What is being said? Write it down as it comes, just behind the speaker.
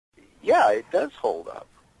yeah, it does hold up.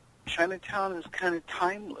 Chinatown is kind of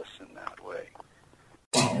timeless in that way.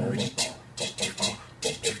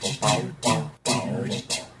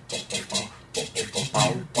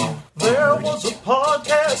 There was a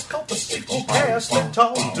podcast called The Sequel Cast that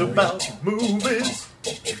talked about movies.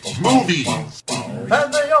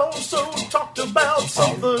 And they also talked about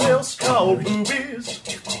something else called boobies.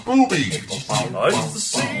 It's the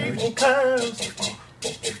Sequel Cast.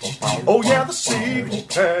 Oh yeah, the Sequel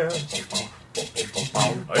Cast.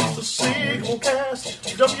 It's the Sequel Cast.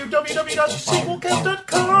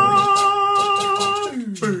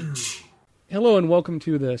 www.sequelcast.com. Hello and welcome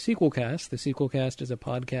to the Sequel Cast. The Sequel Cast is a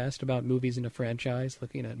podcast about movies in a franchise,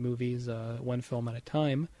 looking at movies one film at a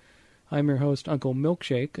time. I'm your host, Uncle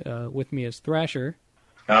Milkshake. With me is Thrasher.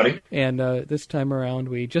 Howdy. And this time around,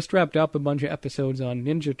 we just wrapped up a bunch of episodes on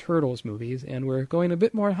Ninja Turtles movies, and we're going a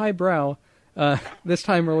bit more highbrow. This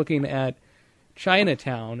time we're looking at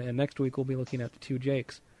Chinatown, and next week we'll be looking at The Two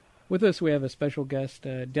Jakes. With us we have a special guest,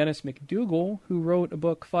 Dennis McDougal, who wrote a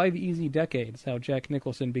book, 5 Easy Decades, How Jack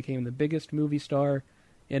Nicholson Became the Biggest Movie Star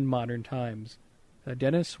in Modern Times.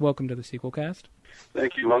 Dennis, welcome to the Sequel Cast.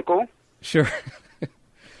 Thank you, Uncle. Sure.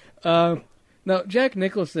 Now, Jack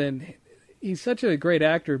Nicholson, he's such a great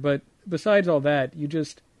actor, but besides all that, you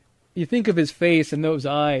think of his face and those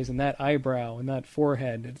eyes and that eyebrow and that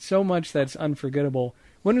forehead. It's so much that's unforgettable.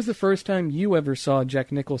 When was the first time you ever saw Jack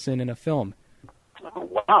Nicholson in a film?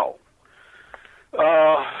 Oh, wow.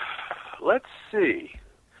 Let's see.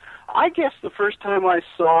 I guess the first time I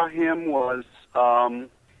saw him was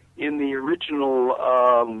in the original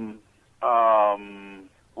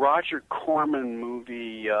Roger Corman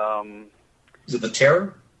movie. Is it The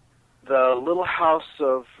Terror? The Little Shop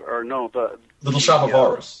of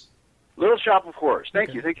Horrors. Little Shop of Horrors.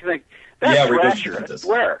 Thank you. That's yeah, Thrasher, I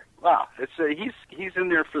swear. Wow, it's he's in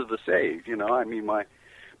there for the save. You know, I mean, my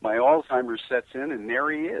Alzheimer's sets in, and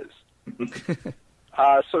there he is.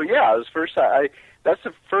 So yeah, it was that's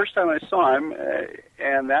the first time I saw him,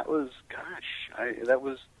 and that was that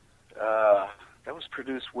was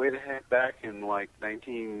produced way the heck back in like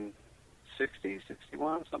 1960,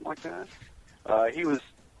 61, something like that. He was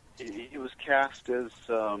cast as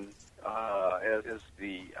the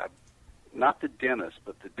not the dentist,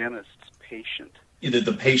 but the dentist's patient.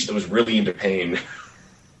 The patient that was really into pain.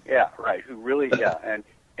 Yeah, right. Who really? Yeah,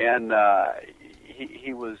 and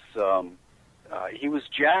he was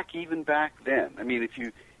Jack even back then. I mean, if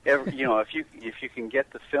you ever, if you can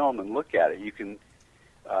get the film and look at it, you can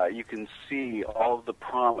see all of the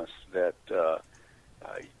promise that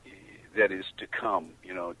is to come.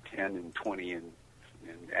 10 and 20 and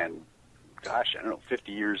gosh, I don't know,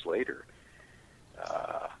 50 years later.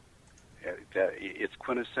 It's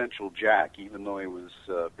quintessential Jack, even though he was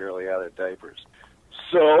barely out of diapers.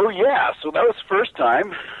 So yeah, so that was the first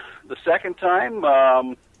time. The second time,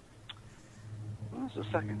 what was the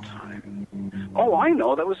second time? Oh, I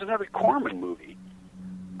know, that was another Corman movie.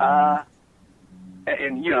 And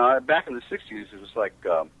back in the '60s, it was like,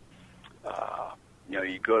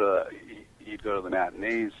 you'd go to the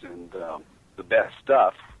matinees and the best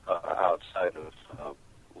stuff outside of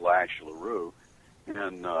Lash LaRue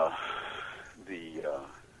and the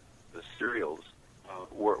serials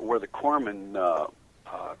were the Corman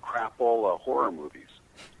crapola horror movies.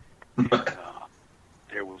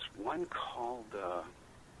 There was one called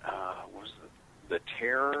was the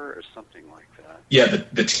Terror or something like that. Yeah,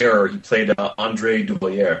 the Terror. He played Andre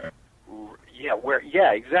Duvalier.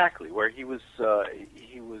 Yeah, exactly. Where he was. I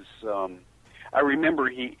remember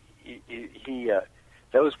he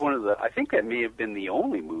that was one of the. I think that may have been the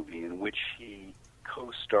only movie in which he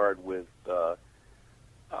co-starred with the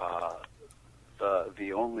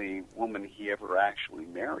only woman he ever actually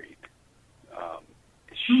married.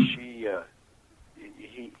 He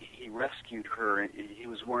rescued her. He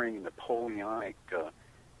was wearing a Napoleonic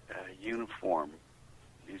uniform.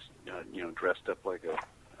 He's dressed up like a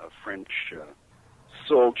French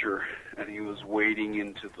soldier, and he was wading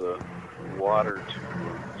into the water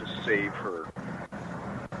to save her.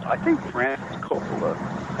 I think Francis Coppola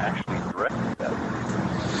actually directed that movie.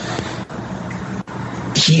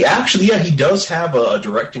 He does have a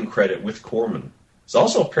directing credit with Corman. He's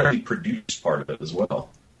also apparently produced part of it as well.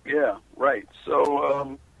 Yeah, right.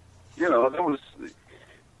 So,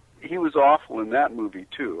 he was awful in that movie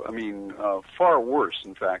too. I mean, far worse,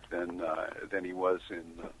 in fact, than he was in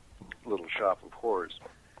Little Shop of Horrors.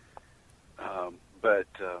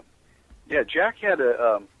 Jack had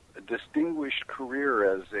a distinguished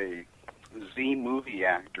career as a Z movie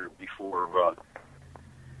actor before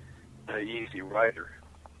Easy Rider.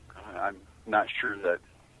 I'm not sure that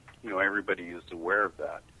everybody is aware of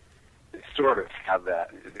that. They sort of have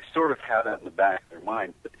that. They sort of had that in the back of their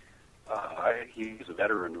mind. But he's a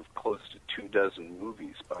veteran of close to 24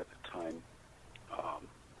 movies by the time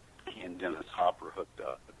he and Dennis Hopper hooked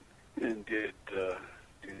up and did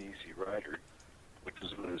Easy Rider, which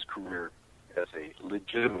was when his career as a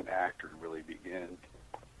legitimate actor really began.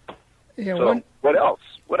 Yeah. So, what else?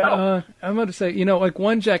 I'm about to say, like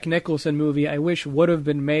one Jack Nicholson movie I wish would have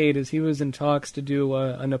been made is he was in talks to do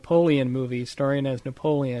a Napoleon movie starring as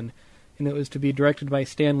Napoleon, and it was to be directed by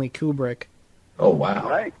Stanley Kubrick. Oh, wow.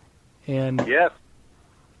 Right. And yes.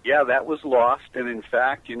 Yeah, that was lost. And in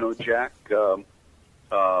fact, Jack,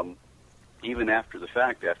 even after the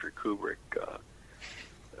fact, after Kubrick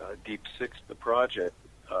Deep Sixed the project,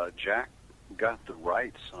 Jack got the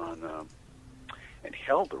rights on, and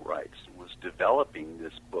held the rights, and was developing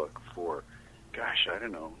this book for, gosh, I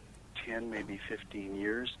don't know, 10, maybe 15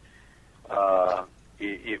 years.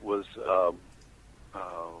 It was a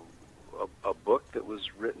book that was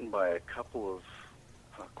written by a couple of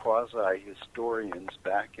quasi-historians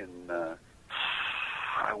back in,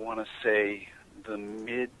 I want to say, the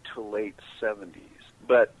mid to late 70s.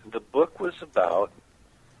 But the book was about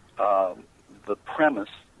the premise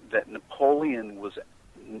that Napoleon was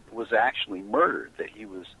actually murdered, that he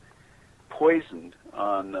was poisoned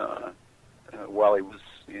on while he was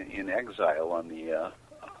in exile on the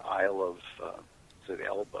Isle of is it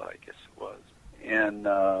Elba, I guess it was. And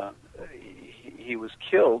he was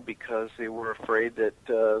killed because they were afraid that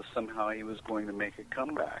somehow he was going to make a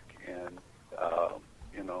comeback and,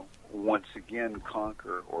 once again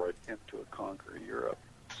conquer or attempt to conquer Europe.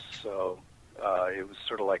 So it was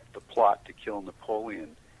sort of like the plot to kill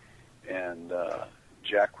Napoleon, and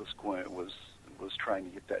Jack was trying to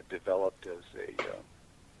get that developed as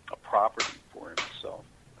a property for himself.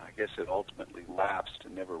 I guess it ultimately lapsed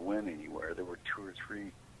and never went anywhere. There were 2 or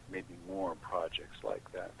 3, maybe more projects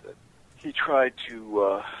like that he tried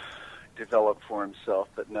to develop for himself,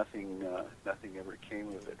 but nothing ever came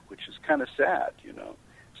of it, which is kind of sad,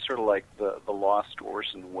 Sort of like the lost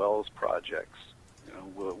Orson Welles projects.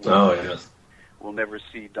 We'll never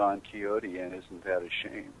see Don Quixote, and isn't that a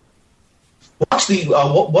shame? Well, actually,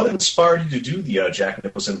 what inspired you to do the Jack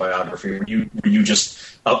Nicholson biography? Were you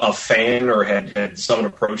just a fan, or had someone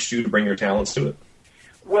approached you to bring your talents to it?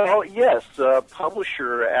 Well, yes. A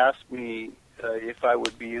publisher asked me if I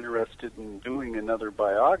would be interested in doing another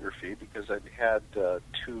biography, because I'd had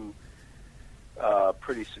 2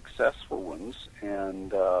 pretty successful ones,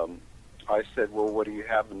 and I said, "Well, what do you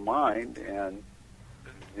have in mind?" And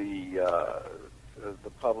the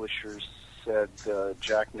publishers said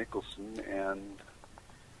Jack Nicholson and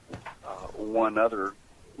one other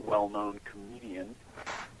well-known comedian,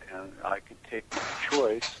 and I could take my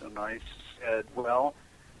choice. And I said, "Well,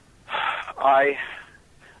 I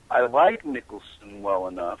like Nicholson well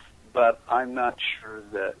enough, but I'm not sure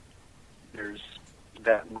that there's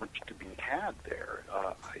that much to be had there.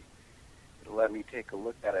 Let me take a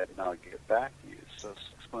look at it, and I'll get back to you." So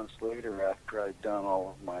 6 months later, after I'd done all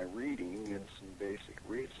of my reading and some basic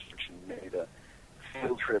research and made a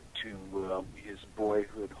field trip to his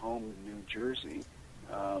boyhood home in New Jersey,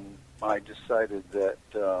 I decided that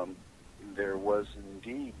there was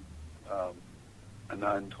indeed an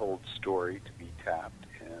untold story to be tapped,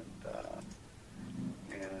 and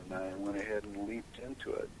I went ahead and leaped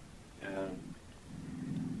into it. And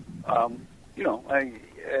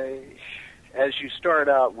as you start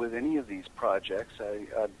out with any of these projects, I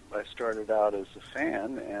started out as a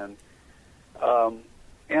fan, and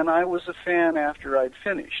I was a fan after I'd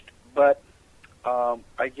finished, but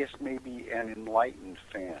I guess maybe an enlightened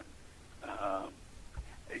fan.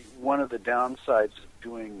 One of the downsides of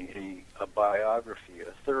doing a biography,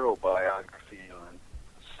 a thorough biography on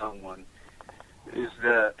someone, is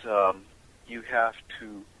that you have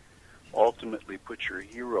to ultimately put your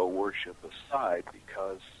hero worship aside,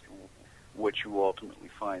 because what you ultimately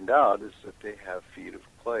find out is that they have feet of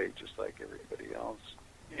clay just like everybody else.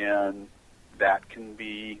 And that can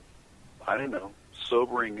be, I don't know,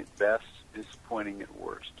 sobering at best, disappointing at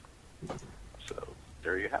worst. So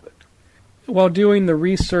there you have it. While doing the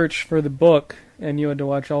research for the book, and you had to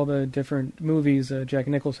watch all the different movies Jack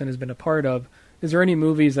Nicholson has been a part of, is there any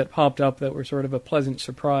movies that popped up that were sort of a pleasant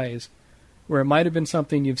surprise, where it might have been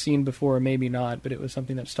something you've seen before or maybe not, but it was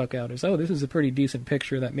something that stuck out as, oh, this is a pretty decent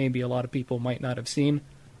picture that maybe a lot of people might not have seen?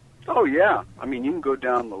 Oh, yeah. I mean, you can go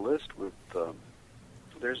down the list with,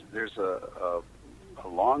 there's a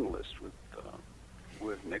long list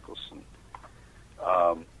with Nicholson.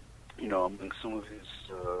 Among some of his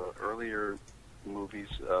earlier movies,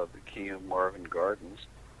 The King of Marvin Gardens,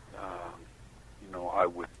 I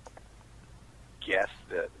would guess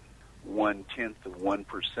that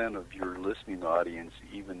 1/10 of your listening audience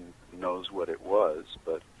even knows what it was,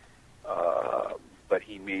 but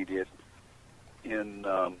he made it in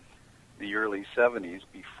the early 70s,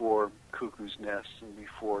 before Cuckoo's Nest and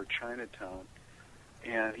before Chinatown,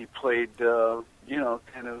 and he played kind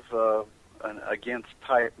of an against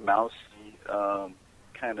type, mousy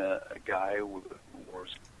kind of a guy who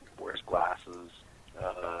wears glasses,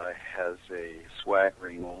 has a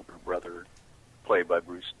swaggering older brother played by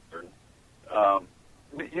Bruce Dern.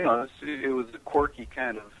 It was a quirky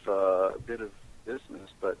kind of bit of business,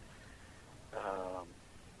 but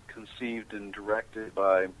conceived and directed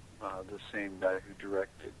by the same guy who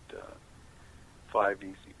directed Five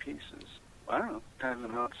Easy Pieces. I don't know, kind of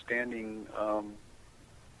an outstanding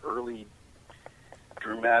early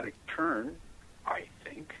dramatic turn, I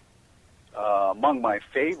think. Among my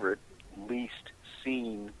favorite, least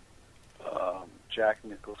seen Jack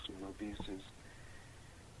Nicholson movies is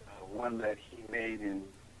one that he made in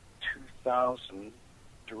 2000,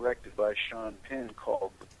 directed by Sean Penn,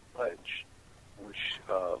 called The Pledge, which,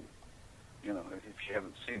 if you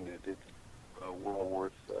haven't seen it, it's well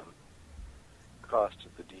worth the cost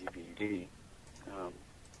of the DVD.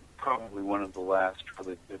 Probably one of the last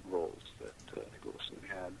really good roles that Nicholson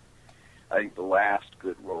had. I think the last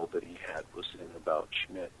good role that he had was in About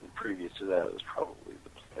Schmidt, and previous to that it was probably The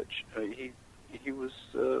Pledge. He was,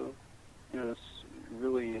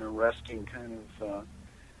 really an arresting kind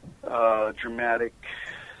of dramatic,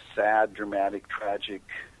 sad, dramatic, tragic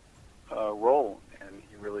role, and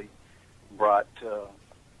he really brought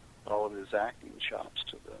all of his acting chops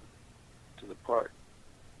to the part.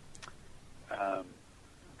 Let's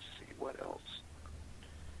see, what else?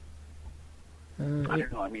 I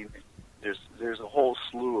don't know. I mean, there's a whole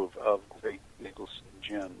slew of great Nicholson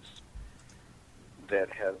gems that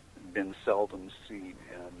have been seldom seen,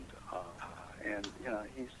 and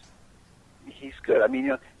he's good. I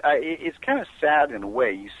mean, it's kind of sad in a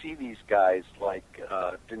way. You see these guys like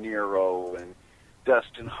De Niro and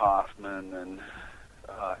Dustin Hoffman and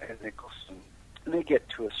Nicholson, and they get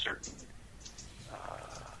to a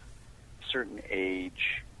certain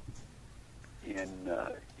age in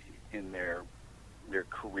their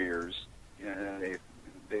careers, and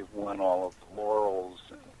they've won all of the laurels,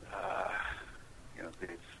 and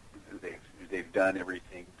they've done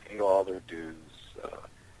everything, paid all their dues,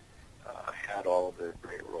 had all of their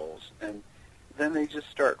great roles, and then they just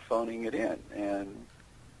start phoning it in, and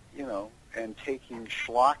taking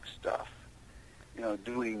schlock stuff,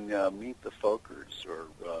 doing Meet the Folkers or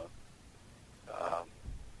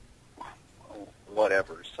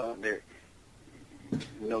whatever. So they're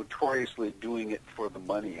notoriously doing it for the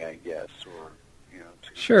money, I guess, or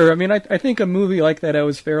Sure. I mean, I think a movie like that I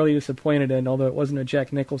was fairly disappointed in, although it wasn't a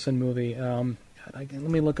Jack Nicholson movie. Let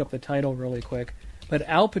me look up the title really quick. But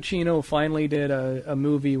Al Pacino finally did a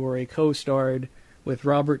movie where he co-starred with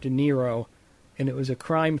Robert De Niro, and it was a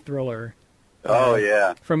crime thriller. Oh,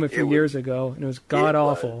 yeah. From a few years ago, and it was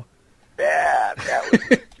god-awful. Bad. That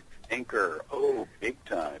was Anchor. Oh, big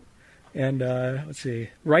time. And, let's see,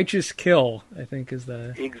 Righteous Kill, I think is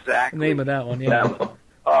the name of that one. Yeah.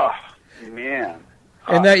 Oh, man.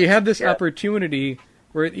 And that you have this opportunity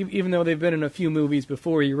where, even though they've been in a few movies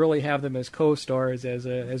before, you really have them as co-stars,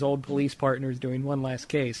 as old police partners doing one last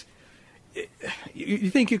case. You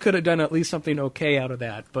think you could have done at least something okay out of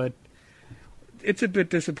that, but it's a bit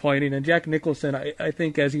disappointing. And Jack Nicholson, I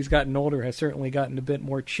think, as he's gotten older, has certainly gotten a bit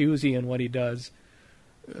more choosy in what he does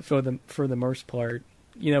for the most part.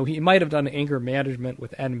 He might have done anger management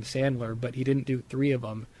with Adam Sandler, but he didn't do 3 of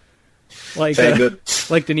them. Like De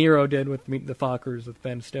Niro did with Meet the Fockers with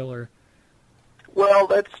Ben Stiller. Well,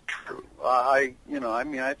 that's true. I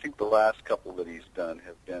think the last couple that he's done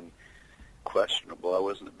have been questionable. I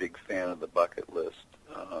wasn't a big fan of The Bucket List,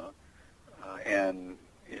 and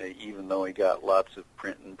even though he got lots of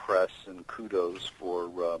print and press and kudos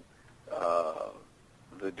for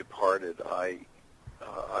The Departed, I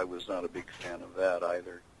was not a big fan of that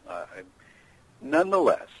either.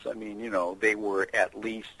 Nonetheless, I mean, they were at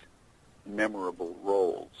least memorable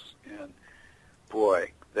roles, and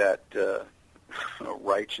boy, that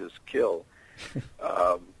Righteous Kill,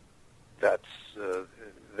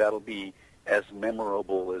 that'll be as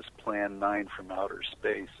memorable as Plan 9 from Outer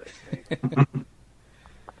Space, I think.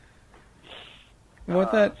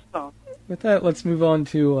 With that, let's move on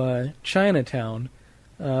to Chinatown.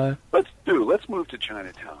 Let's move to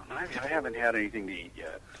Chinatown. I haven't had anything to eat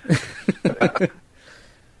yet.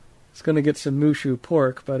 It's going to get some Mushu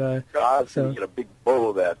pork, but I'm going to get a big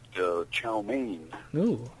bowl of that chow mein.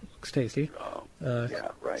 Ooh, looks tasty. Yeah,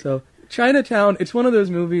 right. So Chinatown, it's one of those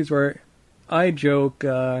movies where I joke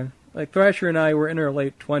like Thrasher and I were in our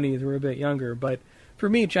late 20s, we're a bit younger, but for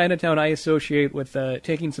me, Chinatown I associate with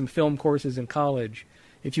taking some film courses in college.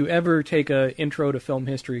 If you ever take a intro to film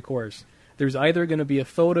history course, there's either going to be a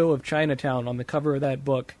photo of Chinatown on the cover of that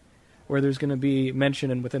book, or there's going to be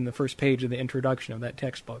mentioned within the first page of the introduction of that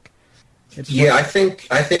textbook. I think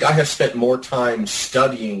I have spent more time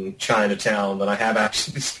studying Chinatown than I have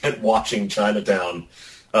actually spent watching Chinatown,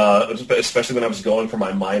 especially when I was going for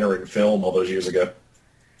my minor in film all those years ago.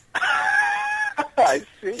 I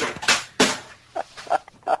see.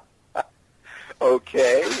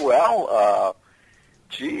 Okay, well,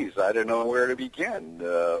 geez, I don't know where to begin.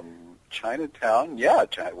 Chinatown,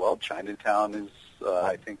 Chinatown is,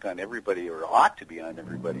 I think, on everybody, or ought to be on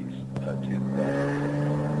everybody's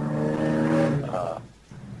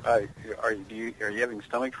Are you having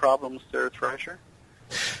stomach problems there, Thrasher?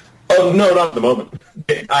 Oh no, not at the moment.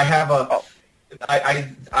 I have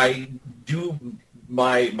I do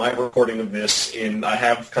my recording of this I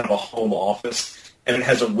have kind of a home office, and it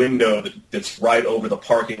has a window that's right over the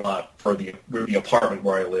parking lot for the apartment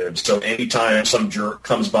where I live. So anytime some jerk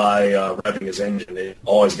comes by revving his engine, it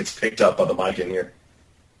always gets picked up by the mic in here.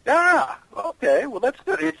 Ah, okay. Well, that's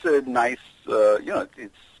good. It's a nice,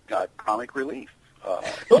 it's got comic relief.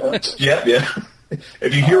 Yeah.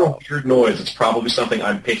 If you hear a weird noise, it's probably something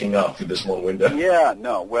I'm picking up through this one window. Yeah,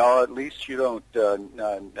 no. Well, at least you don't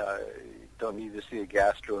need to see a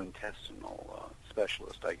gastrointestinal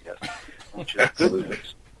specialist, I guess. Which is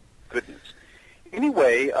goodness.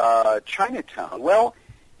 Anyway, Chinatown. Well,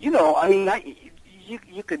 you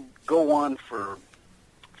could go on for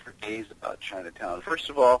days about Chinatown. First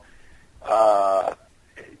of all,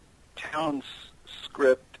 Town's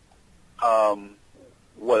script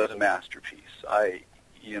was a masterpiece. I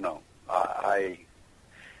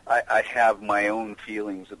have my own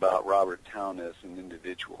feelings about Robert Towne as an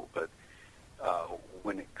individual, but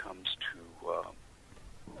when it comes to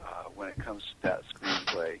that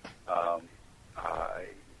screenplay,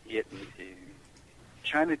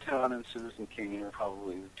 Chinatown and Citizen Kane are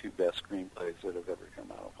probably the two best screenplays that have ever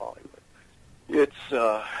come out of Hollywood.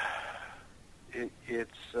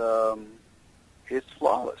 It's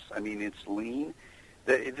flawless. I mean, it's lean.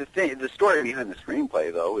 The story behind the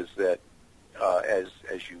screenplay, though, is that as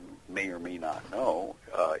you may or may not know,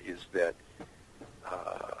 is that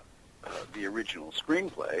the original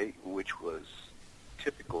screenplay, which was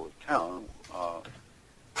typical of Towne,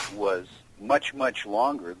 was much, much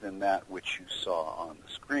longer than that which you saw on the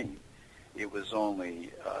screen. It was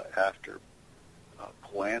only after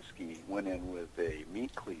Polanski went in with a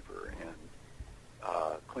meat cleaver and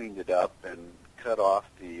cleaned it up and cut off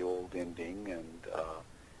the old ending and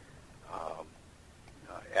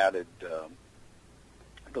added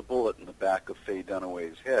the bullet in the back of Faye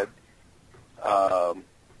Dunaway's head,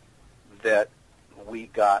 that we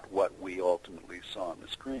got what we ultimately saw on the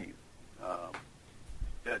screen.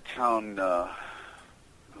 Towne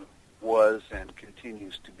was and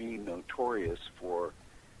continues to be notorious for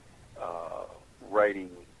writing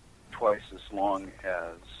twice as long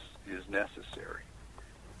as is necessary.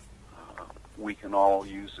 We can all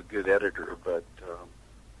use a good editor, but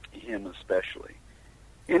him especially.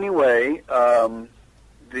 Anyway,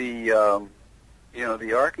 the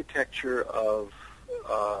architecture of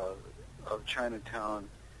Chinatown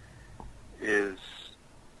is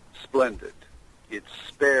splendid. It's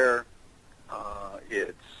spare.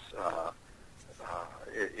 It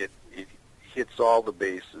hits all the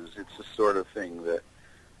bases. It's the sort of thing that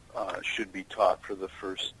should be taught for the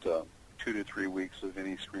first 2 to 3 weeks of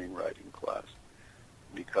any screenwriting class,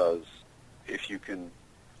 because if you can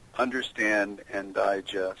understand and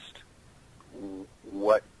digest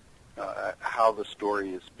how the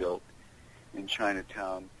story is built in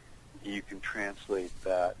Chinatown, you can translate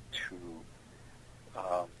that to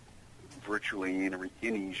virtually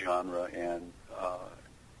any genre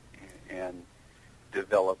and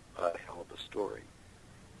develop a hell of a story.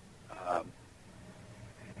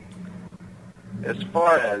 As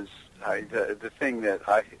far as the thing that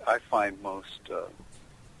I find most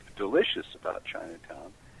delicious about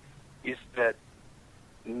Chinatown is that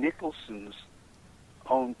Nicholson's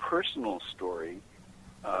own personal story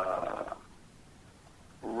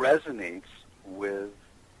resonates with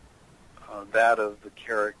that of the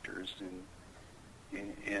characters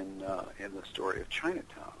in the story of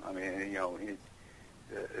Chinatown. I mean,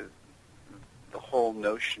 the whole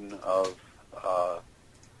notion of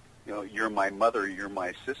you're my mother, you're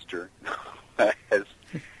my sister,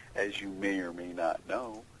 as you may or may not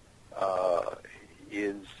know,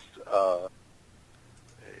 is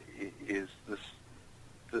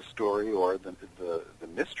the story or the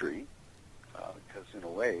mystery, because in a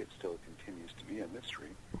way it still continues to be a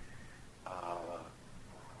mystery,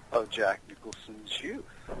 of Jack Nicholson's youth.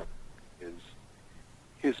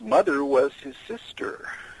 His mother was his sister,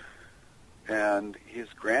 and his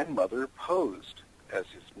grandmother posed as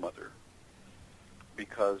his mother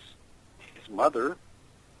because his mother,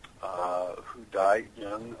 who died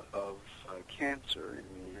young of cancer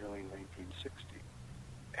in the early 1960s,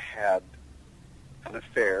 had an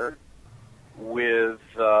affair with,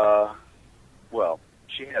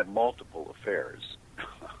 she had multiple affairs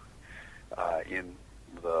in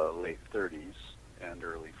the late 30s and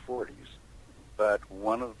early 40s. But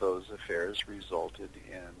one of those affairs resulted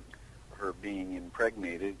in her being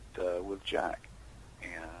impregnated with Jack.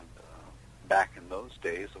 And back in those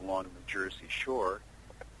days, along the Jersey Shore,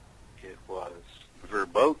 it was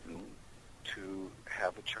verboten to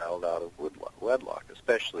have a child out of wedlock,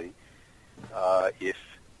 especially if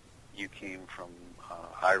you came from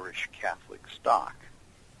Irish Catholic stock,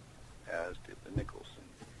 as did the Nicholson.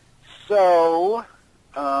 So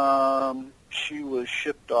she was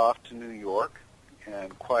shipped off to New York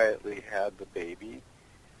and quietly had the baby,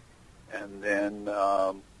 and then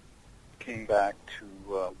came back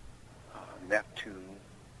to Neptune,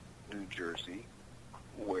 New Jersey,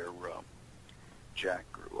 where Jack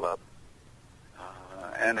grew up,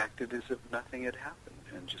 and acted as if nothing had happened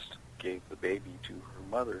and just gave the baby to her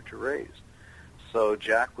mother to raise. So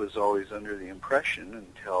Jack was always under the impression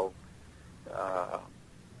until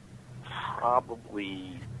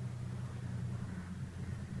probably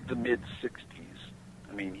the mid-60s.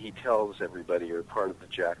 I mean, he tells everybody, or part of the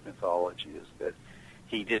Jack mythology is that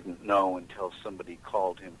he didn't know until somebody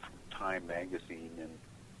called him from Time magazine in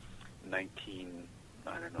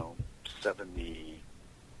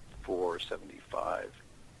 74, 75,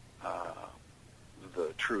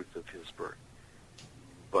 the truth of his birth.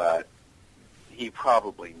 But he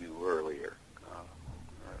probably knew earlier.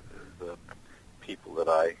 The people that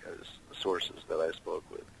the sources that I spoke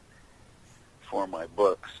with for my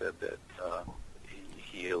book said that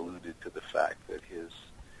he alluded to the fact that his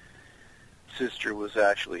sister was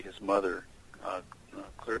actually his mother,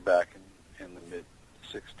 clear back in the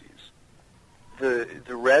mid-60s.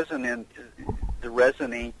 The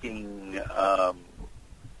resonating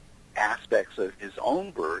aspects of his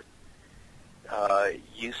own birth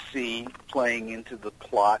you see playing into the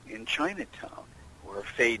plot in Chinatown, where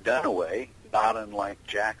Faye Dunaway, not unlike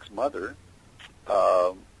Jack's mother,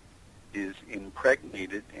 is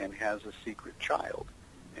impregnated and has a secret child.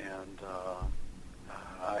 And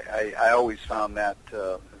I always found that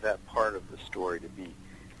part of the story to be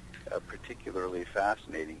particularly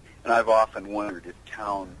fascinating. And I've often wondered if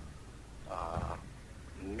Town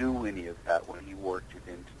knew any of that when he worked it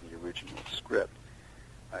into the original script.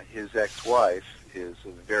 His ex-wife is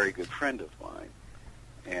a very good friend of mine,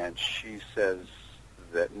 and she says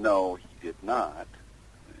that no, he did not.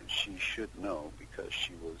 And she should know because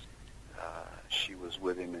she was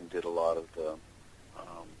with him and did a lot of the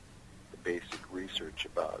basic research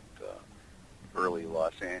about early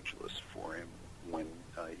Los Angeles for him when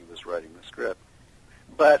he was writing the script.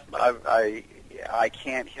 But I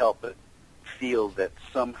can't help but feel that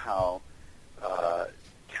somehow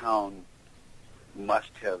Town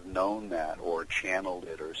must have known that or channeled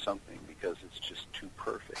it or something, because it's just too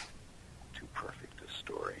perfect a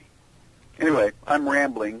story. Anyway, I'm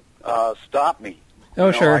rambling. Stop me.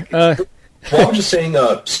 Oh, sure. Well, I was just saying.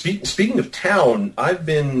 Speaking of Town, I've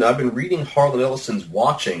been reading Harlan Ellison's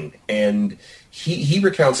Watching, and he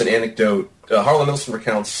recounts an anecdote. Harlan Ellison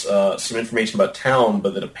recounts some information about Town,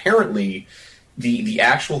 but that apparently the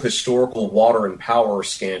actual historical water and power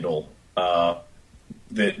scandal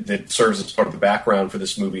that serves as part of the background for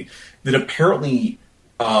this movie, that apparently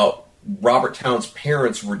Robert Town's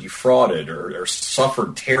parents were defrauded or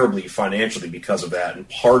suffered terribly financially because of that, and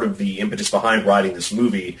part of the impetus behind writing this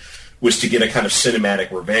movie was to get a kind of cinematic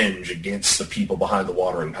revenge against the people behind the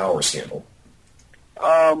water and power scandal.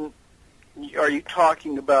 Are you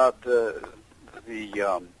talking about the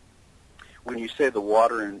when you say the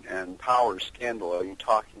water and power scandal, are you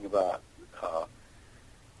talking about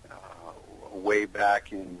way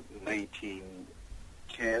back in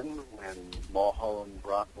 1910 when Mulholland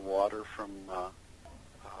brought the water from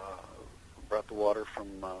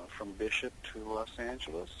Bishop to Los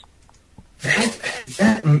Angeles?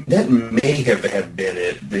 That may have been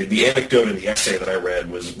it. The anecdote in the essay that I read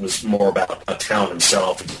was more about a Town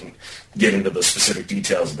himself and get into the specific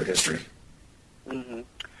details of the history. Mm-hmm.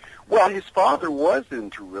 Well, his father was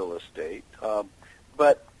into real estate,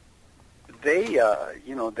 but they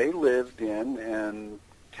lived in, and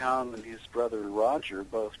Town and his brother Roger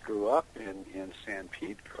both grew up in San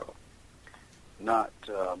Pedro.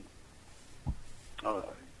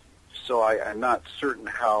 So I'm not certain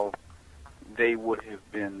how they would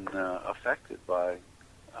have been affected by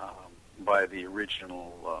the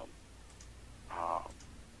original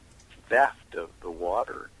theft of the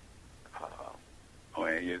water.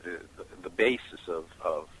 The basis of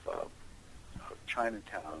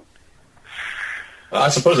Chinatown. I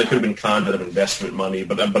suppose it could have been conned out of investment money,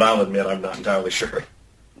 but I'll admit I'm not entirely sure.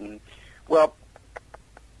 Well,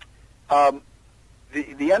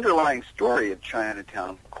 the underlying story of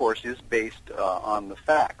Chinatown, of course, is based on the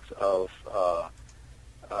facts of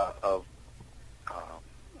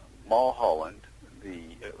Mulholland,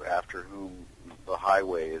 after whom the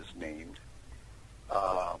highway is named,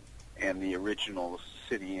 and the original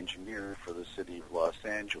city engineer for the city of Los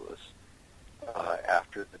Angeles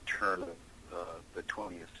after the turn of the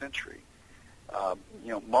 20th century.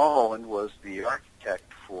 Mulholland was the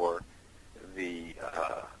architect for the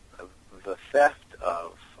theft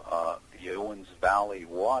of the Owens Valley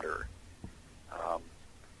water,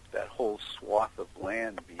 that whole swath of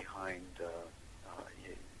land behind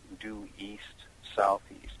due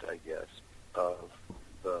southeast, I guess, of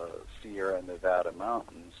the Sierra Nevada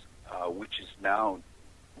mountains, which is now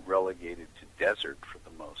relegated to desert for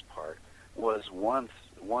the most part, was once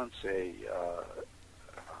a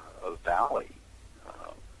valley,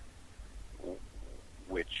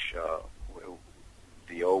 which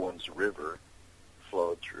the Owens River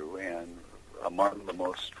flowed through, and among the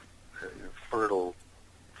most fertile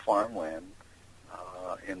farmland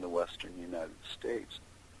in the western United States.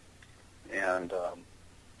 And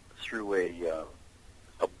through a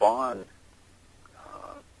bond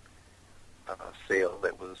sale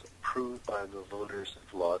that was approved by the voters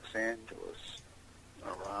of Los Angeles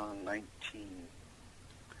around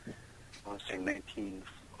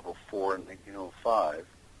 1904 and 1905,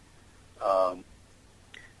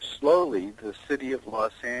 slowly the city of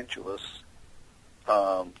Los Angeles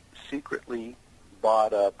secretly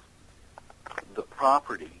bought up the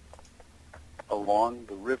property along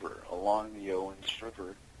the river, along the Owens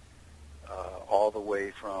River, all the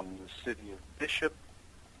way from the city of Bishop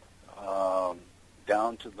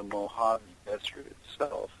down to the Mojave Desert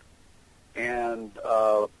itself, and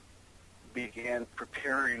began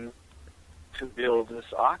preparing to build this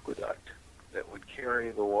aqueduct that would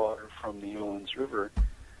carry the water from the Owens River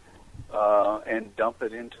and dump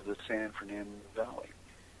it into the San Fernando Valley.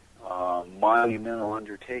 Monumental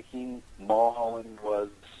undertaking. Mulholland was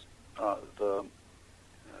the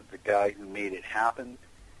guy who made it happen,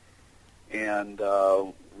 and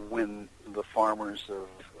when the farmers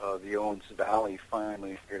of the Owens Valley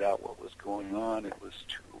finally figured out what was going on, it was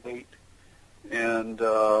too late, and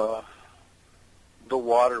the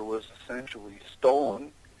water was essentially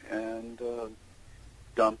stolen and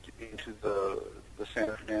dumped into the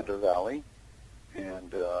San Fernando Valley,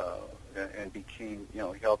 and became,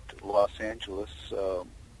 helped Los Angeles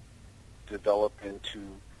develop into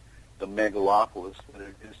the megalopolis that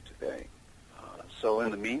it is today. So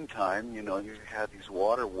in the meantime, you had these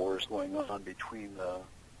water wars going on between the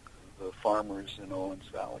farmers in Owens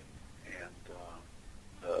Valley and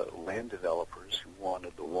the land developers who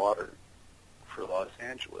wanted the water for Los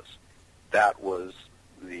Angeles. That was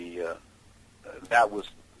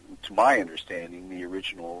to my understanding, the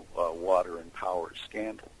original water and power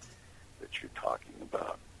scandal that you're talking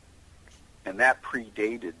about, and that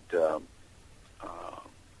predated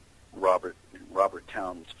Robert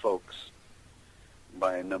Town's folks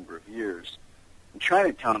by a number of years. And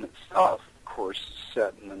Chinatown itself, of course, is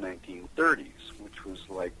set in the 1930s, which was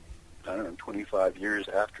 25 years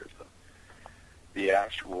after the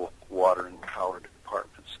actual water and power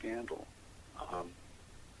department scandal.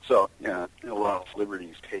 So, a lot of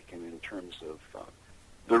liberties taken in terms of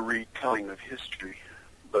the retelling of history.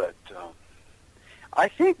 But I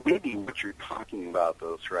think maybe what you're talking about,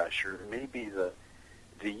 though, Thrasher, maybe the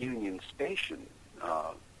Union Station,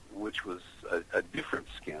 which was a different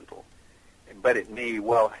scandal, but it may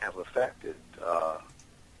well have affected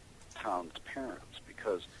Town's parents,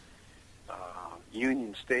 because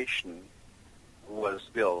Union Station was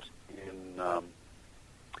built in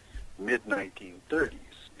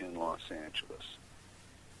mid-1930s in Los Angeles,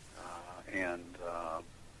 and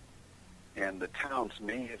the Towns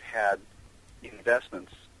may have had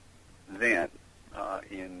investments then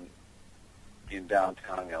in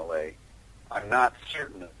downtown LA. I'm not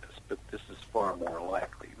certain of this, but this is far more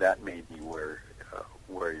likely. That may be where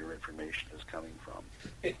your information is coming from.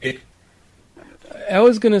 I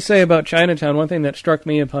was going to say about Chinatown, one thing that struck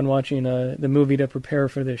me upon watching the movie to prepare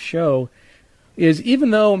for this show is,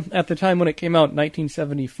 even though at the time when it came out in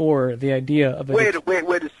 1974, the idea of a... Wait a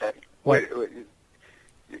second. Wait.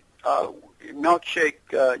 Milkshake,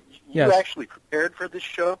 you Yes. actually prepared for this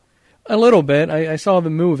show? A little bit. I saw the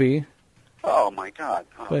movie, Oh, my God.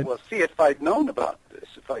 But- Well, see, if I'd known about this,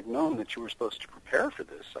 if I'd known that you were supposed to prepare for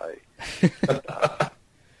this,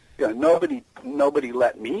 nobody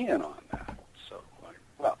let me in on that. So,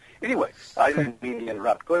 well, anyway, I didn't mean to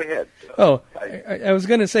interrupt. Go ahead. I was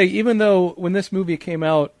going to say, even though when this movie came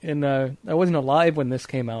out, I wasn't alive when this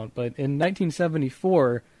came out, but in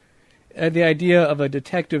 1974, the idea of a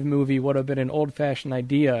detective movie would have been an old-fashioned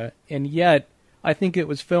idea, and yet I think it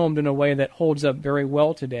was filmed in a way that holds up very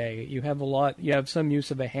well today. You have some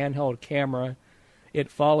use of a handheld camera. It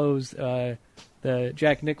follows the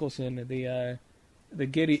Jack Nicholson,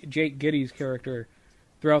 Jake Gittes character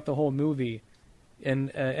throughout the whole movie. And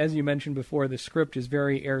as you mentioned before, the script is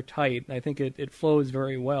very airtight. I think it flows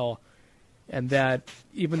very well. And that,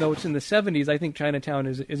 even though it's in the 70s, I think Chinatown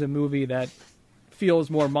is a movie that feels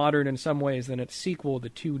more modern in some ways than its sequel, The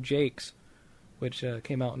Two Jakes, which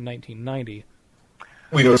came out in 1990.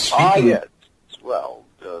 Yes. Well,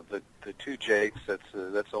 the Two Jakes, that's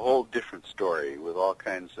a whole different story with all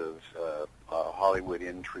kinds of Hollywood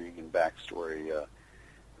intrigue and backstory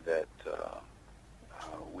that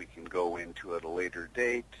we can go into at a later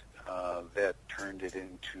date that turned it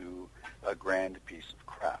into a grand piece of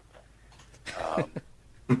crap.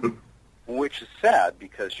 Which is sad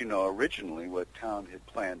because, originally what Town had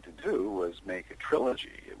planned to do was make a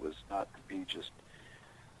trilogy. It was not to be just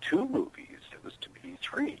 2 movies. It was to be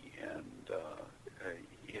 3. And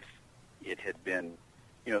if it had been,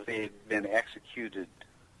 if they had been executed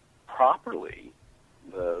properly,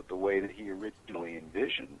 the way that he originally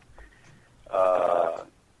envisioned,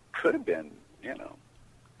 could have been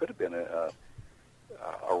a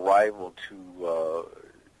rival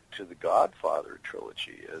to the Godfather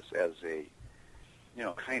trilogy as a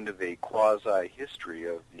kind of a quasi-history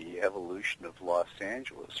of the evolution of Los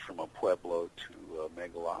Angeles from a pueblo to a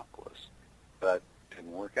megalopolis. But it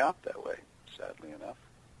didn't work out that way, sadly enough.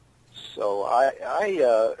 So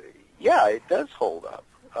it does hold up.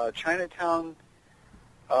 Chinatown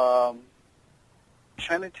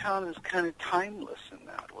is kind of timeless in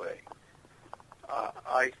that way.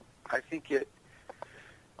 I think it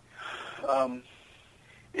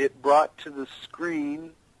brought to the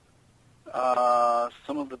screen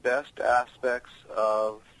some of the best aspects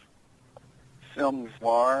of film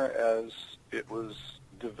noir as it was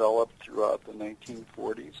developed throughout the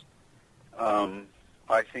 1940s.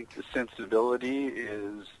 I think the sensibility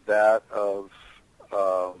is that of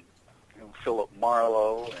Philip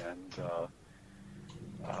Marlowe and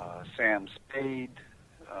Sam Spade,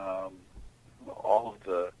 all of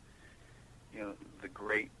the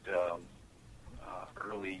great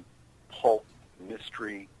early pulp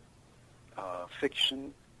mystery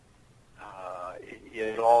fiction.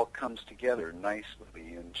 It all comes together nicely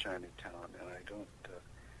in Chinatown, and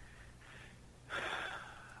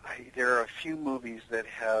there are a few movies that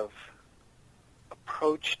have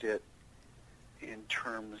approached it in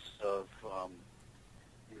terms of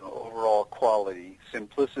overall quality,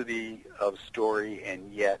 simplicity of story,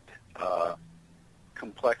 and yet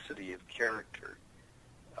complexity of character.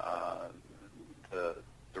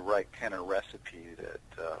 The right kind of recipe that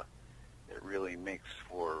really makes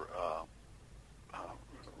for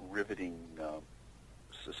riveting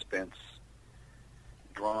suspense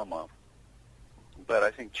drama. But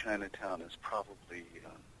I think Chinatown is probably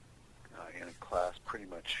in a class pretty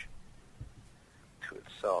much to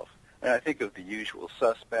itself. And I think of The Usual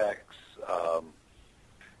Suspects.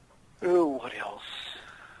 What else?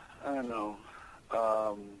 I don't know.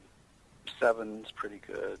 Seven's pretty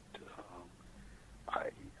good.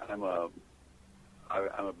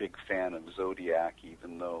 I'm a big fan of Zodiac,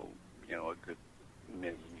 even though a good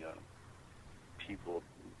many people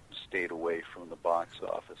stayed away from the box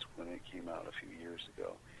office when it came out a few years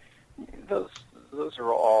ago. Those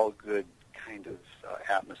are all good kind of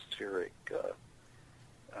atmospheric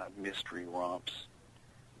mystery romps,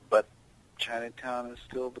 but Chinatown is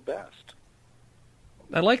still the best.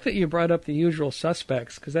 I like that you brought up The Usual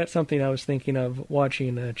Suspects, because that's something I was thinking of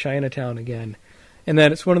watching Chinatown again. And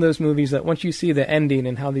that it's one of those movies that once you see the ending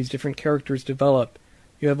and how these different characters develop,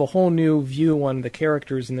 you have a whole new view on the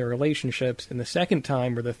characters and their relationships. And the second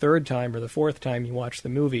time, or the third time, or the fourth time you watch the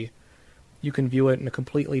movie, you can view it in a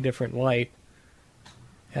completely different light.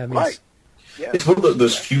 Right. Yeah. It's one of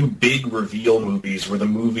those few big reveal movies where the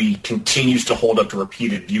movie continues to hold up to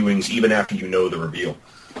repeated viewings even after you know the reveal.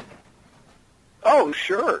 Oh,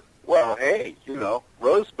 sure. Well, hey,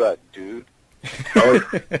 Rosebud, dude.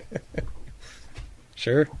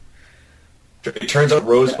 Sure. It turns out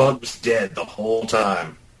Rosebud was dead the whole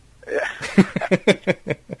time.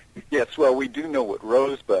 Yes, well, we do know what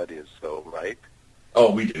Rosebud is, though, right?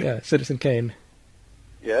 Oh, we do. Yeah, Citizen Kane.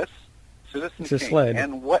 Yes, Citizen It's a Kane. sled.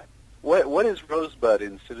 And what what is Rosebud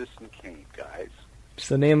in Citizen Kane, guys? It's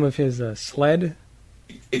the name of his sled.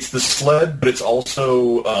 It's the sled, but it's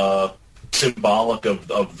also symbolic of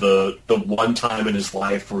the one time in his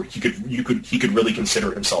life where he could really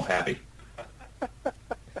consider himself happy.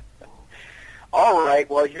 All right,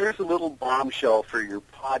 well, here's a little bombshell for your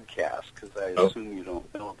podcast, because I assume you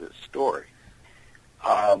don't know this story.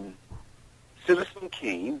 Citizen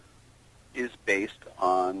Kane is based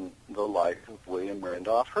on the life of William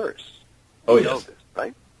Randolph Hearst. Oh, You know yes. this,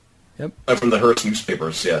 right? Yep. From the Hearst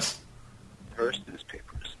newspapers, yes. Hearst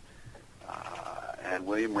newspapers. And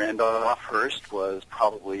William Randolph Hearst was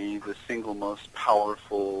probably the single most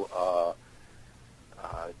powerful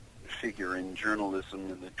figure in journalism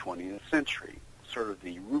in the 20th century, sort of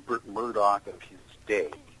the Rupert Murdoch of his day,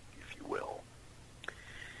 if you will.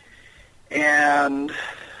 And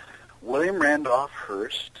William Randolph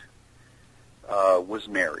Hearst was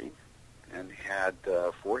married and had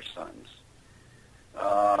 4 sons.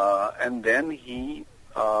 And then he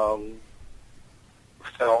fell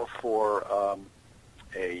for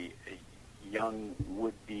a young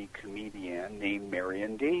would-be comedian named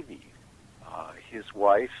Marion Davy. His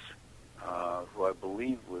wife, who I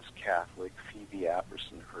believe was Catholic, Phoebe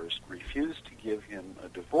Apperson Hearst, refused to give him a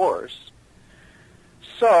divorce.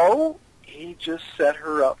 So he just set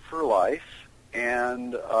her up for life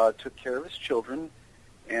and took care of his children,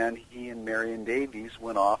 and he and Marion Davies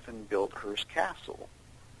went off and built Hearst Castle,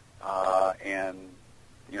 and,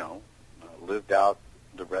 lived out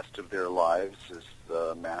the rest of their lives as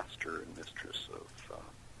the master and mistress of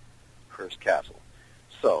Hearst Castle.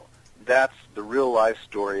 So that's the real-life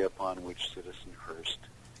story upon which Citizen Hearst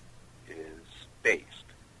is based.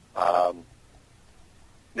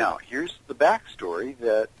 Now, here's the backstory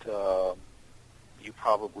that you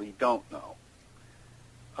probably don't know.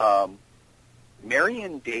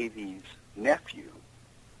 Marion Davies' nephew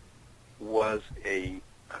was a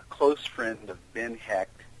close friend of Ben Hecht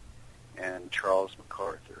and Charles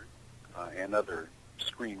MacArthur and other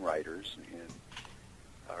screenwriters in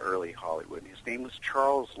early Hollywood. His name was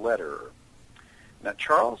Charles Lederer. Now,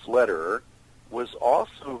 Charles Lederer was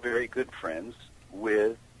also very good friends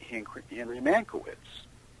with Henry Mankiewicz,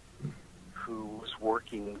 who was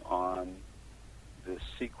working on this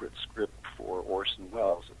secret script for Orson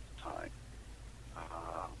Welles at the time,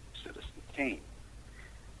 Citizen Kane.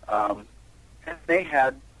 And they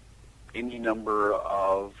had any number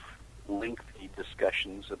of lengthy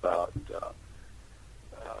discussions about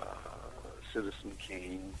Citizen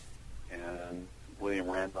Kane and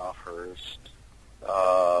William Randolph Hearst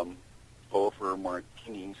over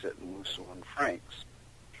martinis at Musso and Frank's.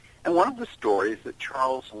 And one of the stories that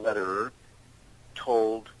Charles Lederer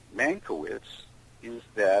told Mankiewicz is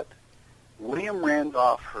that William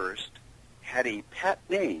Randolph Hearst had a pet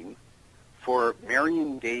name for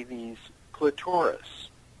Marion Davies' clitoris.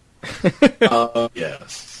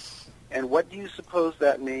 Yes. And what do you suppose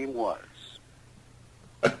that name was?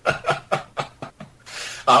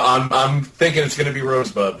 I'm thinking it's going to be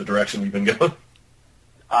Rosebud, the direction we've been going.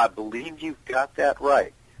 I believe you've got that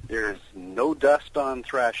right. There's no dust on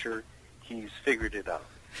Thrasher. He's figured it out.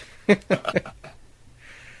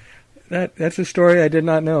 That's a story I did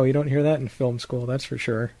not know. You don't hear that in film school, that's for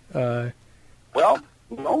sure. Well,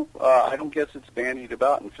 no, I don't guess it's bandied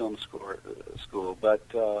about in film school, but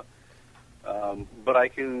I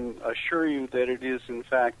can assure you that it is in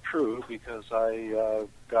fact true because I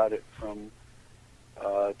got it from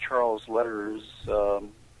Charles Lederer's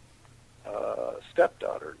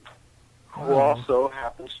stepdaughter, who also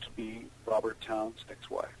happens to be Robert Towne's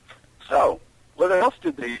ex-wife. So, what else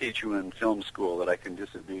did they teach you in film school that I can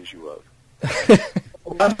disabuse you of? I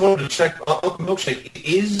just wanted to check, Uncle Milkshake,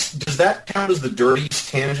 does that count as the dirtiest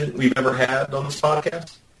tangent we've ever had on this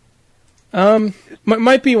podcast?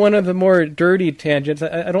 Might be one of the more dirty tangents.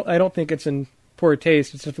 I don't think it's in poor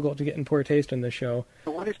taste. It's difficult to get in poor taste in this show.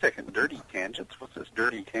 So wait a second, dirty tangents? What's this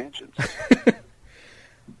dirty tangents?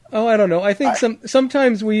 Oh, I don't know. I think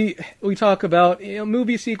sometimes we talk about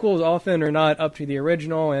movie sequels often are not up to the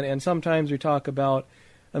original, and sometimes we talk about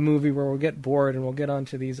a movie where we'll get bored and we'll get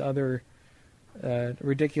onto these other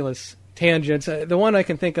ridiculous tangents. The one I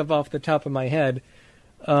can think of off the top of my head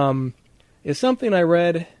is something I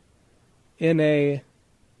read in an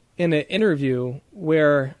interview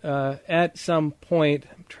where at some point,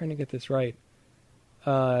 I'm trying to get this right,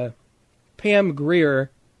 Pam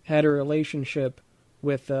Grier had a relationship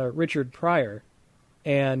with Richard Pryor,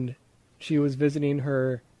 and she was visiting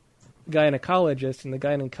her gynecologist, and the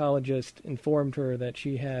gynecologist informed her that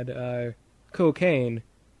she had cocaine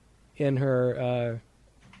in her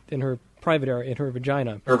private area, in her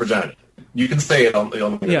vagina. Her vagina. You can say it on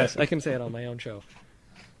the Yes, I can say it on my own show.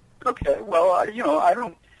 Okay, well, I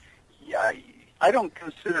don't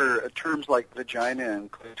consider terms like vagina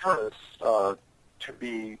and clitoris to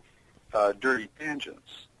be dirty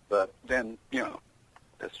tangents. But then,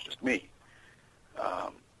 that's just me.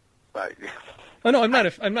 But, Oh no, I'm not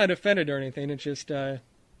offended or anything. It's just you're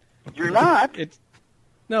not.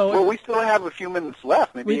 No. Well, we still have a few minutes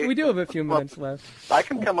left. Maybe we do have a few minutes left. I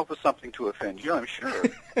can come up with something to offend you, I'm sure.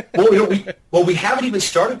 We haven't even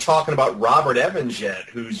started talking about Robert Evans yet,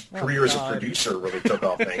 whose career as a producer really took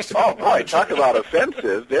off thanks to. Oh boy, talk about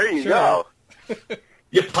offensive! There you go.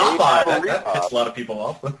 Yeah, Popeye. That pissed a lot of people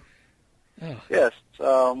off. Yes,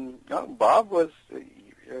 Bob was.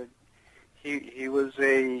 He was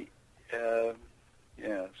a.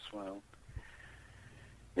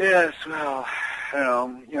 Yes, well,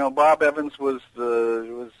 Bob Evans was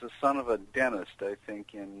the son of a dentist, I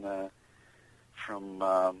think, from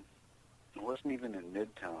it wasn't even in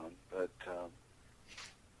Midtown,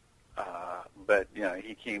 but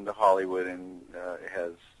he came to Hollywood and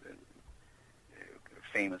has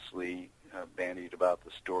famously bandied about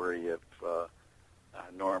the story of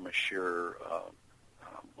Norma Shearer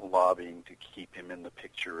lobbying to keep him in the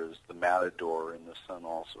picture as the Matador in The Sun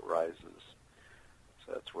Also Rises.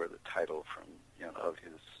 So that's where the title from of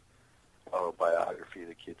his autobiography,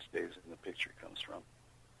 The Kid Stays in the Picture, comes from.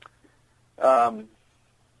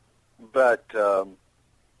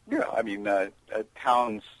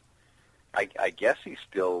 Towns, I guess he's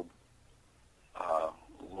still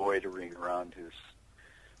loitering around his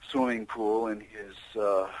swimming pool in his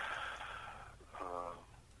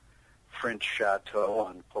French chateau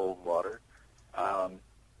on Coldwater,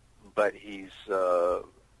 but he's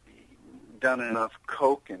done enough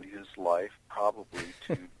coke in his life probably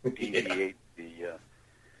to deviate the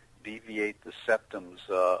septums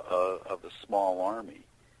of a small army.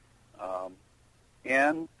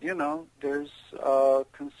 And there's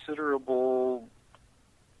considerable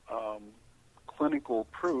clinical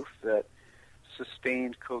proof that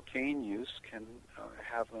sustained cocaine use can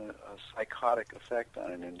have a psychotic effect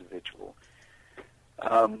on an individual.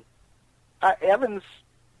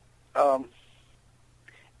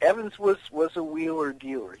 Evans was a wheeler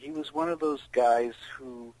dealer. He was one of those guys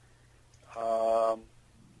who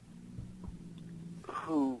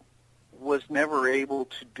was never able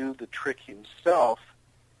to do the trick himself,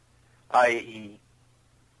 i.e.,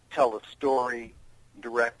 tell a story,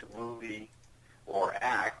 direct a movie, or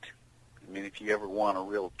act. I mean, if you ever want a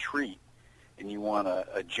real treat and you want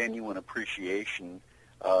a genuine appreciation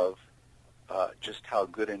of just how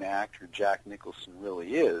good an actor Jack Nicholson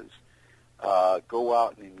really is, go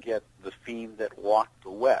out and get The Fiend That Walked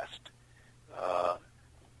the West,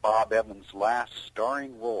 Bob Evans' last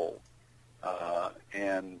starring role,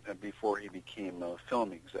 and before he became a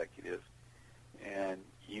film executive, and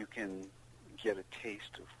you can get a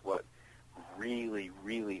taste of what really,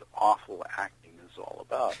 really awful acting is all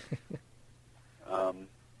about.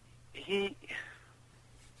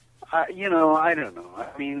 I don't know. I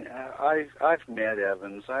mean, I've met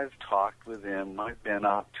Evans. I've talked with him. I've been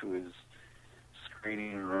up to his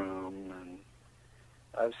screening room, and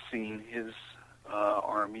I've seen his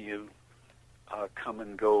army of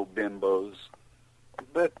come-and-go bimbos.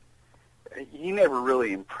 But he never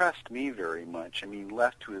really impressed me very much. I mean,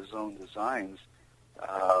 left to his own designs,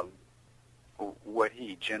 what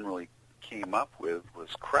he generally came up with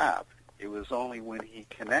was crap. It was only when he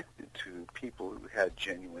connected to people who had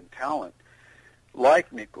genuine talent,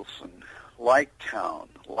 like Nicholson, like Town,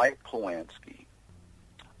 like Polanski,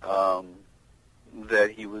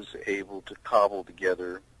 that he was able to cobble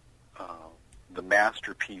together the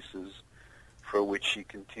masterpieces for which he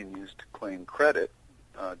continues to claim credit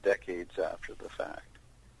decades after the fact.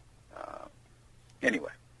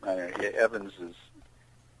 Anyway, Evans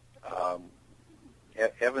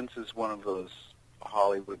is one of those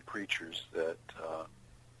Hollywood creatures that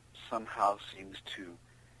somehow seems to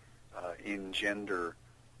engender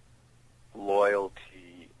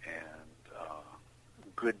loyalty and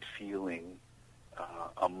good feeling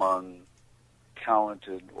among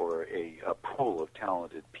talented or a pool of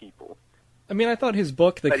talented people. I mean, I thought his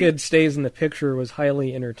book, The Kid Stays in the Picture, was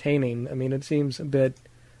highly entertaining. I mean, a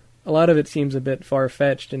lot of it seems a bit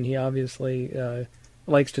far-fetched, and he obviously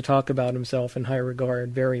likes to talk about himself in high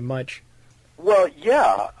regard very much. Well,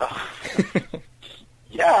 yeah.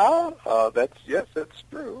 That's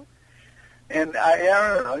true. And I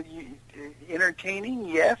don't know, entertaining,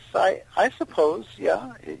 yes, I suppose,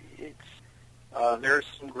 yeah. There are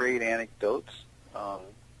some great anecdotes.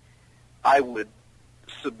 I would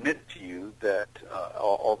submit to you that,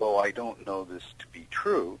 although I don't know this to be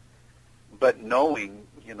true, but knowing,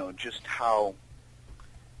 just how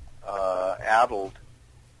addled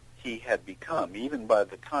he had become, even by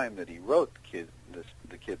the time that he wrote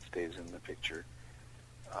The Kid Stays in the Picture,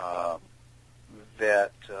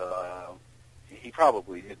 that he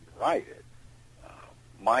probably didn't write it.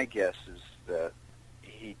 My guess is that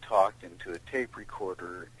he talked into a tape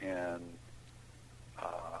recorder and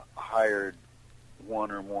hired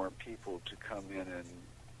one or more people to come in and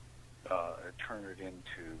turn it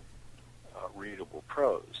into readable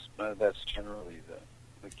prose. That's generally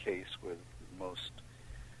the case with most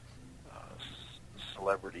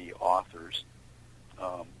celebrity authors,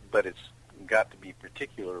 but it's got to be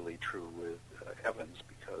particularly true with Evans,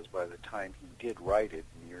 because by the time he did write it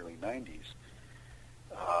in the early 90s,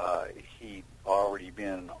 he'd already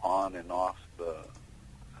been on and off the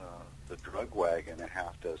drug wagon a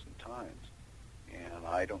half dozen times, and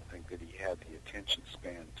I don't think that he had the attention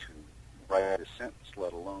span to write a sentence,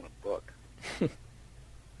 let alone a book.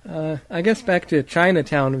 I guess back to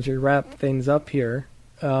Chinatown as we wrap things up here.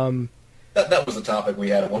 That was a topic we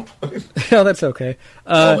had at one point. No, that's okay.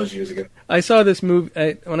 All those years ago. I saw this movie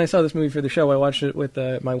when I saw this movie for the show. I watched it with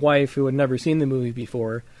my wife, who had never seen the movie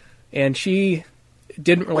before, and she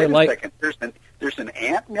didn't really like. Wait a second. There's an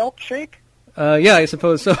ant milkshake? Yeah, I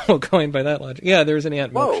suppose so. Going by that logic, yeah, there's an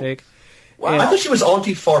ant milkshake. Wow. I thought she was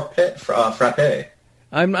Auntie Frappe.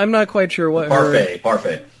 I'm not quite sure what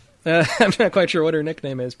Parfait. I'm not quite sure what her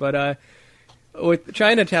nickname is, but with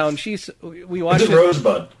Chinatown, we watched it.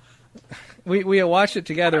 Rosebud. We watched it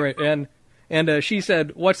together, and she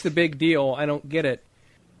said, "What's the big deal? I don't get it."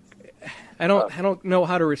 I don't know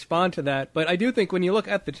how to respond to that, but I do think when you look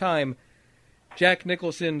at the time, Jack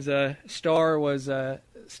Nicholson's star was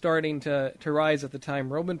starting to rise at the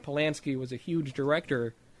time. Roman Polanski was a huge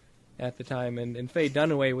director at the time, and Faye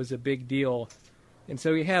Dunaway was a big deal. And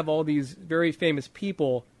so you have all these very famous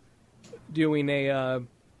people doing a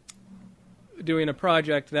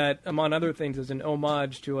project that, among other things, is an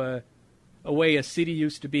homage to a way a city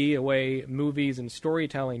used to be, a way movies and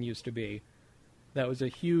storytelling used to be. That was a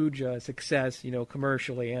huge success,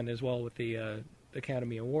 commercially and as well with the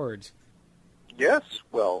Academy Awards. Yes,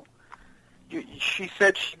 well, she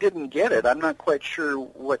said she didn't get it. I'm not quite sure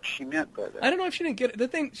what she meant by that. I don't know if she didn't get it. The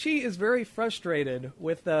thing, she is very frustrated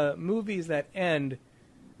with movies that end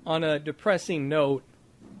on a depressing note.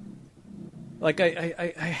 Like,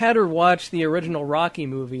 I had her watch the original Rocky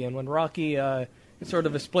movie, and when Rocky, it's sort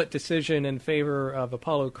of a split decision in favor of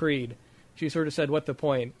Apollo Creed, she sort of said, what's the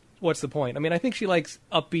point? I mean, I think she likes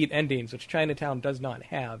upbeat endings, which Chinatown does not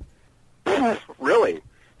have. Really?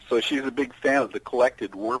 So she's a big fan of the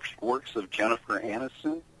collected works of Jennifer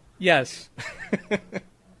Aniston? Yes.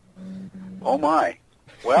 Oh, my.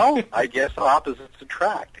 Well, I guess opposites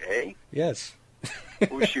attract, eh? Yes.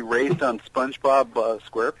 Was she raised on SpongeBob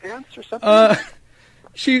SquarePants or something?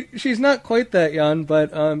 She's not quite that young,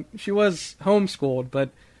 but she was homeschooled, but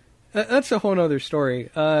that's a whole other story.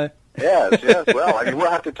 Yes. Well, I mean,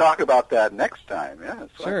 we'll have to talk about that next time. Yes.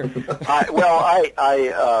 Sure.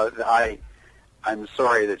 I'm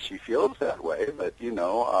sorry that she feels that way, but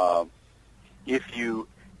if you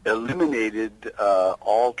eliminated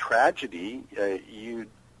all tragedy,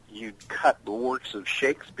 you'd cut the works of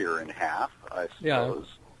Shakespeare in half, I suppose,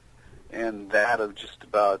 and that of just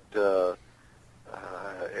about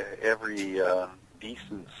every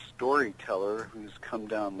decent storyteller who's come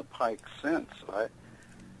down the pike since.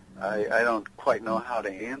 I don't quite know how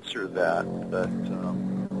to answer that, but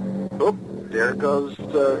there goes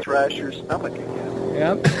Thrasher's stomach again.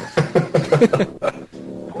 Yep.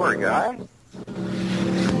 Poor guy.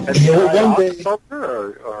 One day,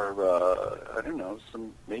 or I don't know,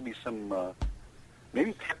 maybe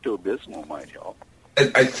Pepto-Bismol might help.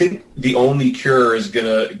 I think the only cure is going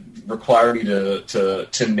to require me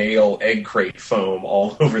to nail egg crate foam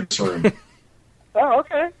all over this room. Oh,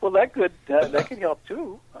 okay. Well, that could help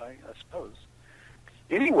too, I suppose.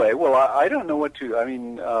 Anyway, well, I don't know what to. I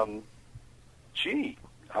mean,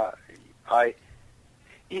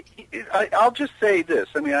 I'll just say this.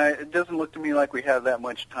 I mean, it doesn't look to me like we have that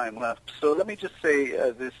much time left. So let me just say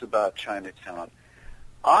this about Chinatown.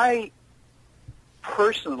 I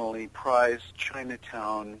personally prize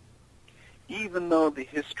Chinatown, even though the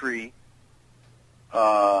history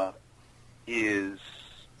is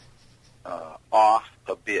off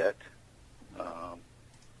a bit.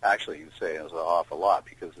 Actually, you can say it was off a lot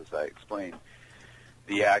because, as I explained,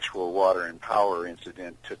 the actual water and power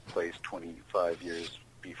incident took place 25 years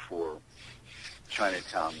before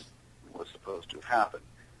Chinatown was supposed to have happened.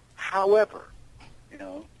 However,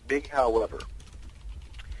 big however,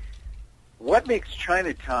 what makes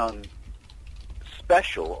Chinatown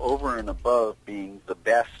special over and above being the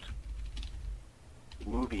best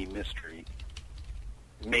movie mystery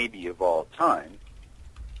maybe of all time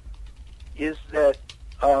is that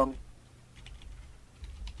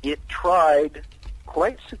it tried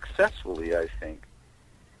quite successfully, I think,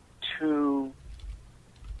 to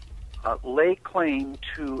lay claim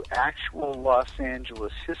to actual Los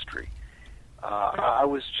Angeles history. I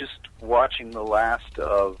was just watching the last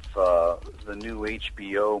of the new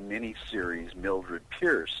HBO miniseries, Mildred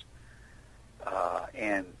Pierce,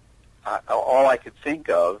 and all I could think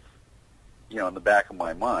of, in the back of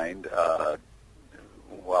my mind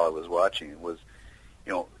while I was watching it was,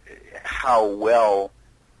 how well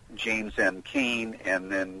James M. Cain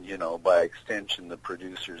and then, by extension, the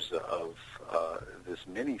producers of this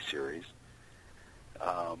miniseries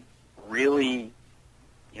really,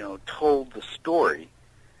 told the story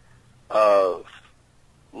of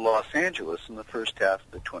Los Angeles in the first half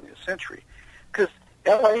of the 20th century. Because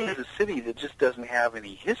L.A. is a city that just doesn't have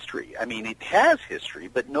any history. I mean, it has history,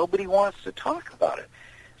 but nobody wants to talk about it.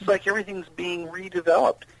 It's like everything's being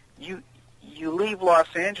redeveloped. You leave Los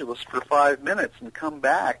Angeles for 5 minutes and come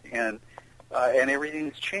back, and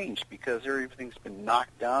everything's changed because everything's been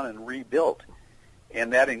knocked down and rebuilt,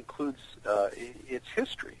 and that includes its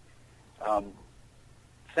history.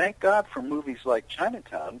 Thank God for movies like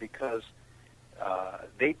Chinatown, because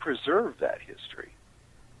they preserve that history,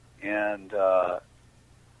 and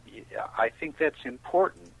I think that's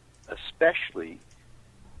important, especially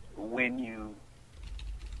when you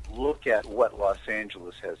look at what Los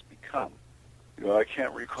Angeles has become. I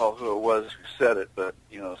can't recall who it was who said it, but,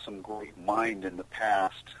 some great mind in the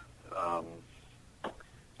past, I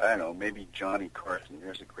don't know, maybe Johnny Carson,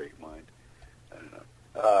 there's a great mind, I don't know.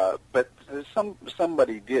 But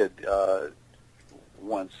somebody did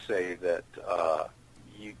once say that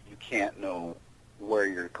you can't know where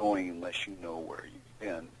you're going unless you know where you've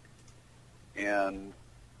been. And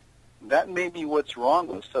that may be what's wrong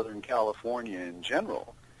with Southern California in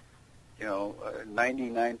general.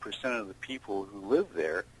 99% of the people who live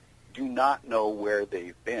there do not know where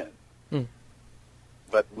they've been.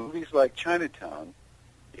 But movies like Chinatown,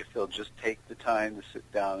 if they'll just take the time to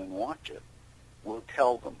sit down and watch it, will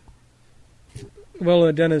tell them.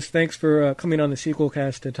 Well, Dennis, thanks for coming on the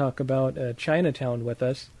Sequelcast to talk about Chinatown with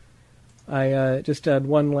us. I just had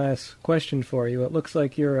one last question for you. It looks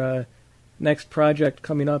like your next project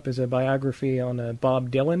coming up is a biography on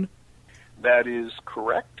Bob Dylan. That is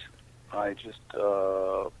correct. I just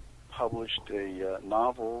published a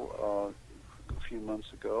novel a few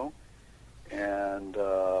months ago, and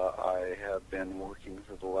I have been working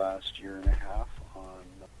for the last year and a half on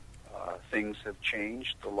Things Have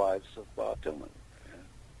Changed, the Lives of Bob Dylan. And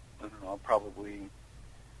I don't know, I'll probably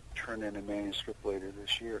turn in a manuscript later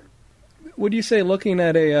this year. Would you say looking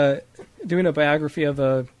at doing a biography of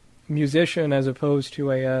a musician as opposed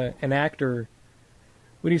to an actor,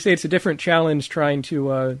 would you say it's a different challenge trying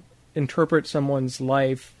to interpret someone's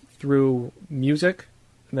life through music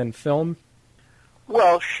than film?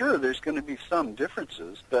 Well, sure, there's going to be some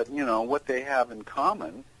differences, but, what they have in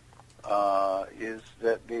common is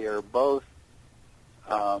that they are both,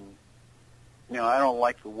 I don't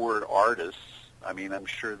like the word artists. I mean, I'm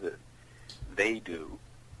sure that they do.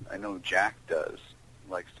 I know Jack does,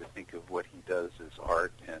 likes to think of what he does as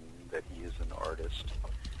art and that he is an artist.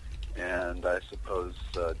 And I suppose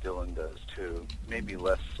Dylan does too, maybe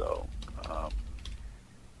less so.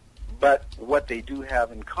 But what they do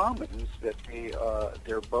have in common is that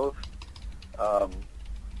they're both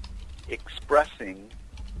expressing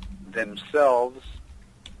themselves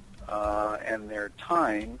and their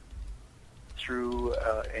time through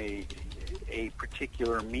a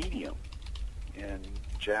particular medium. In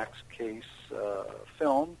Jack's case,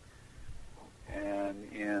 film,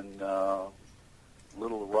 and in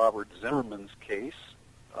little Robert Zimmerman's case,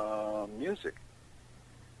 music.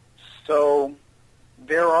 So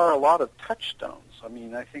there are a lot of touchstones. I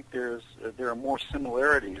mean, I think there are more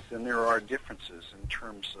similarities than there are differences in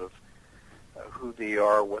terms of who they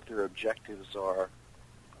are, what their objectives are,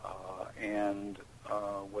 and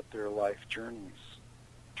what their life journeys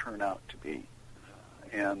turn out to be.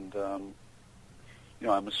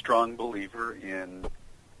 I'm a strong believer in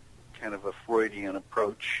kind of a Freudian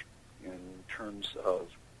approach in terms of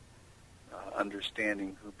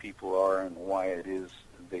understanding who people are and why it is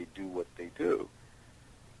they do what they do.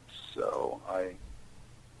 So I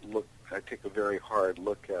take a very hard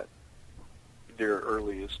look at their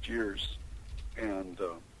earliest years and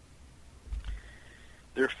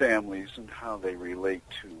their families and how they relate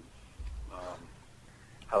to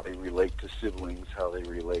siblings, how they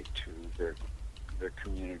relate to their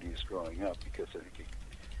communities growing up, because I think it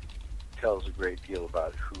tells a great deal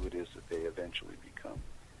about who it is that they eventually become.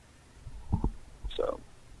 So,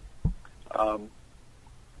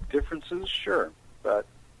 differences, sure, but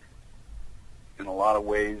in a lot of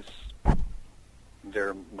ways,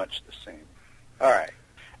 they're much the same. All right.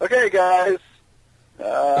 Okay, guys.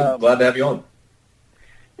 Glad to have you on.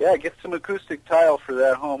 Yeah, get some acoustic tile for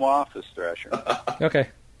that home office, Thrasher. Okay.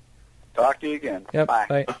 Talk to you again. Yep.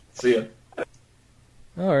 Bye. See ya.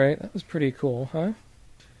 All right. That was pretty cool, huh?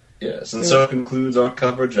 Yes, and so concludes our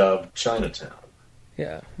coverage of Chinatown.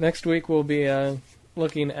 Yeah. Next week we'll be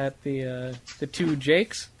looking at the Two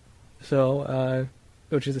Jakes,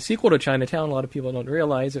 which is a sequel to Chinatown. A lot of people don't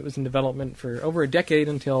realize it was in development for over a decade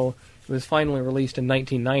until it was finally released in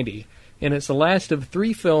 1990. And it's the last of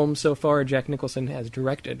 3 films so far Jack Nicholson has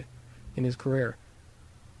directed in his career.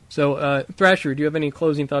 So, Thrasher, do you have any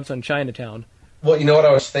closing thoughts on Chinatown? Well, you know what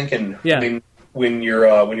I was thinking? Yeah. I mean, when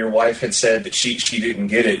your wife had said that she didn't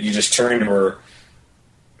get it, you just turned to her,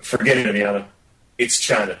 forget it, Aviana. It's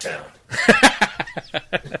Chinatown.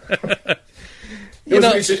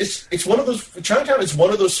 It's one of those. Chinatown is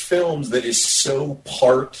one of those films that is so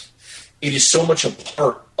part. It is so much a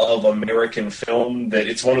part of American film that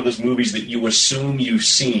it's one of those movies that you assume you've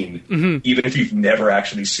seen, even if you've never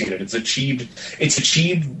actually seen it. It's achieved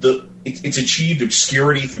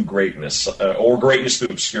obscurity through greatness, or greatness through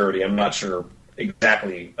obscurity. I'm not sure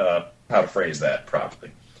exactly how to phrase that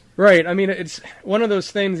properly. Right. I mean, it's one of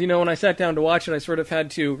those things, when I sat down to watch it, I sort of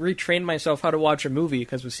had to retrain myself how to watch a movie,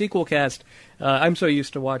 because with Sequelcast, I'm so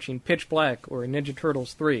used to watching Pitch Black or Ninja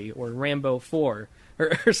Turtles 3 or Rambo 4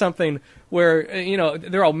 or something where,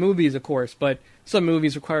 they're all movies, of course, but some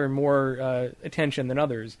movies require more attention than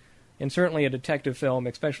others. And certainly a detective film,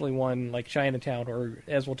 especially one like Chinatown, or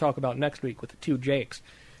as we'll talk about next week with The Two Jakes,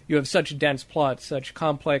 you have such dense plots, such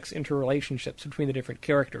complex interrelationships between the different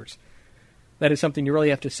characters. That is something you really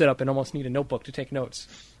have to sit up and almost need a notebook to take notes,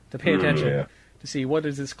 to pay attention, to see what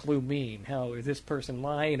does this clue mean? How is this person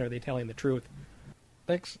lying? Or are they telling the truth?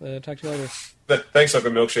 Thanks. Talk to you later. Thanks,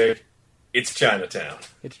 Uncle Milkshake. It's Chinatown.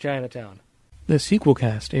 It's Chinatown. The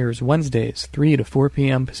Sequelcast airs Wednesdays, 3 to 4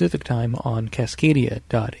 p.m. Pacific Time on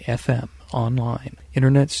Cascadia.fm online,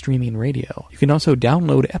 internet streaming radio. You can also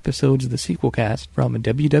download episodes of the Sequelcast from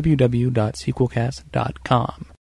www.sequelcast.com.